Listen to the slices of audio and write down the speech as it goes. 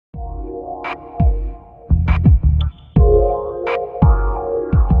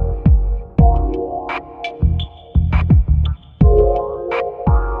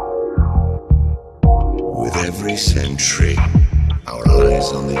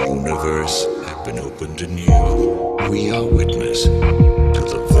universe have been opened anew. We are witness to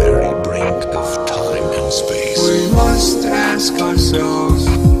the very brink of time and space. We must ask ourselves,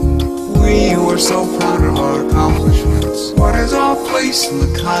 we who are so proud of our accomplishments, what is our place in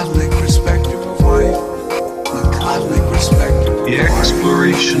the cosmic perspective of life? The cosmic perspective of The life.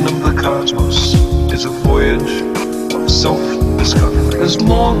 exploration of the cosmos is a voyage of self-discovery. As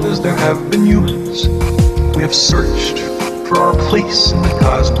long as there have been humans, we have searched for our place in the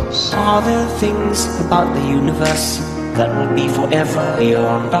cosmos. Are there things about the universe that will be forever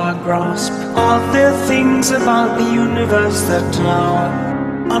beyond our grasp? Are there things about the universe that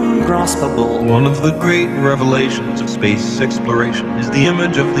are ungraspable? One of the great revelations of space exploration is the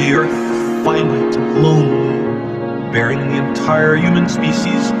image of the Earth, finite and lonely, bearing the entire human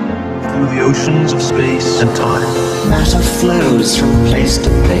species through the oceans of space and time. Matter flows from place to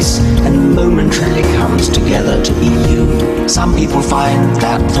place and momentarily comes together to be viewed. Some people find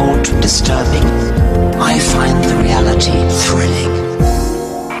that thought disturbing. I find the reality thrilling.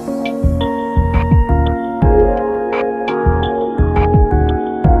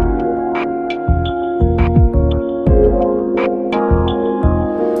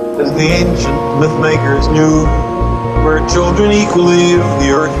 As the ancient myth-makers knew, we're children equally of the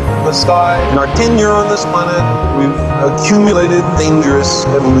earth and the sky. In our tenure on this planet, we've accumulated dangerous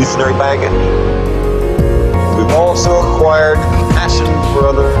evolutionary baggage. We've also acquired passion for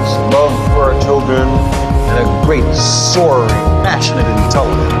others, love for our children, and a great, soaring, passionate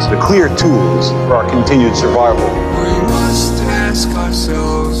intelligence, the clear tools for our continued survival. We must ask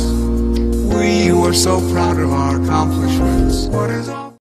ourselves, we who are so proud of our accomplishments, what is our